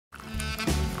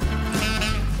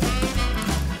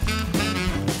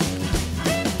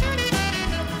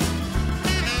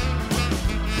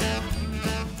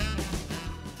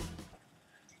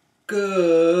Good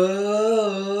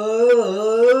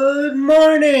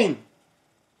morning.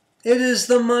 It is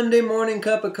the Monday morning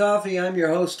cup of coffee. I'm your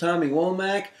host, Tommy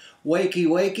Womack. Wakey,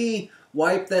 wakey.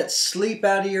 Wipe that sleep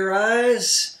out of your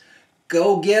eyes.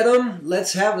 Go get 'em.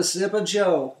 Let's have a sip of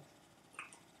Joe.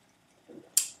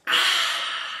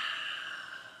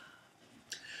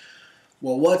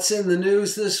 Well, what's in the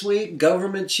news this week?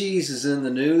 Government cheese is in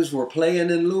the news. We're playing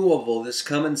in Louisville this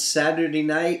coming Saturday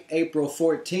night, April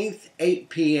 14th, 8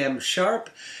 p.m.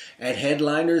 sharp at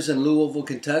Headliners in Louisville,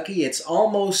 Kentucky. It's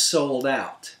almost sold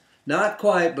out. Not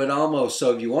quite, but almost.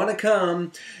 So if you want to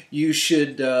come, you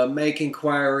should make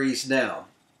inquiries now.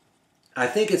 I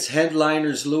think it's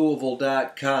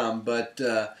headlinerslouisville.com, but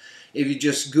if you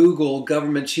just Google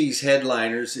Government Cheese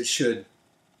Headliners, it should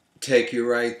take you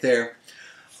right there.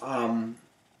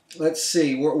 Let's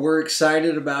see, we're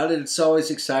excited about it. It's always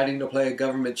exciting to play a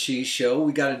government cheese show.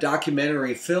 We got a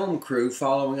documentary film crew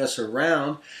following us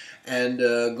around and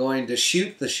going to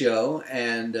shoot the show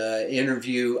and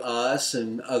interview us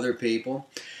and other people.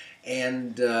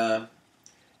 And,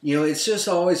 you know, it's just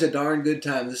always a darn good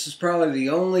time. This is probably the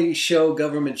only show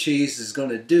Government Cheese is going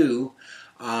to do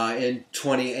in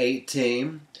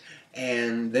 2018.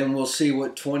 And then we'll see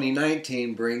what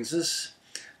 2019 brings us.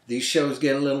 These shows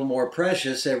get a little more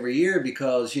precious every year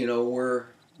because, you know,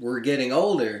 we're getting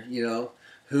older. You know,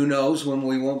 who knows when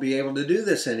we won't be able to do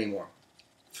this anymore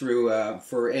through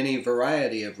for any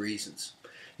variety of reasons,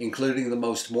 including the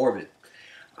most morbid.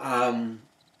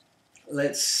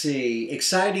 Let's see,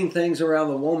 exciting things around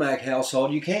the Womack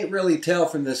household. You can't really tell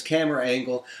from this camera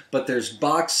angle, but there's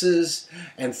boxes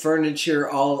and furniture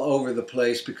all over the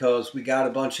place because we got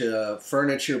a bunch of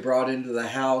furniture brought into the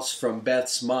house from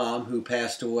Beth's mom, who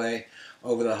passed away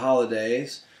over the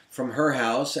holidays, from her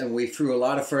house, and we threw a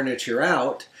lot of furniture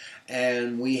out,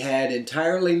 and we had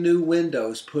entirely new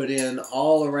windows put in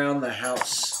all around the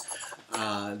house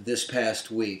this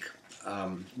past week.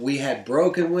 We had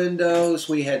broken windows,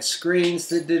 we had screens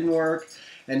that didn't work,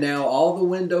 and now all the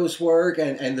windows work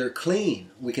and they're clean.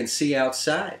 We can see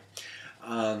outside.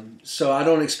 So I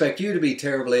don't expect you to be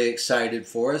terribly excited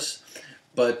for us,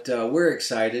 but we're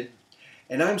excited.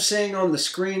 And I'm seeing on the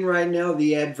screen right now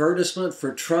the advertisement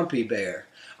for Trumpy Bear.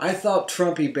 I thought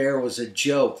Trumpy Bear was a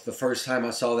joke the first time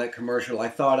I saw that commercial. I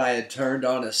thought I had turned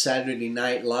on a Saturday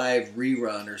Night Live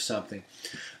rerun or something.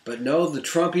 But no, the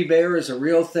Trumpy Bear is a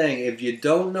real thing. If you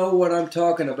don't know what I'm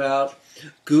talking about,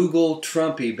 Google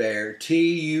Trumpy Bear.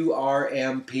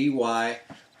 T-U-R-M-P-Y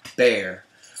Bear.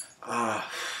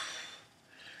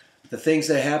 The things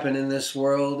that happen in this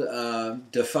world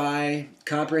defy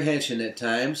comprehension at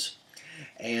times.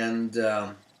 And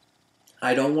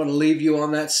I don't want to leave you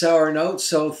on that sour note,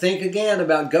 so think again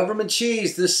about government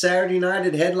cheese this Saturday night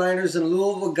at Headliners in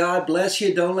Louisville. God bless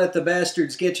you. Don't let the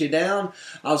bastards get you down.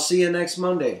 I'll see you next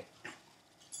Monday.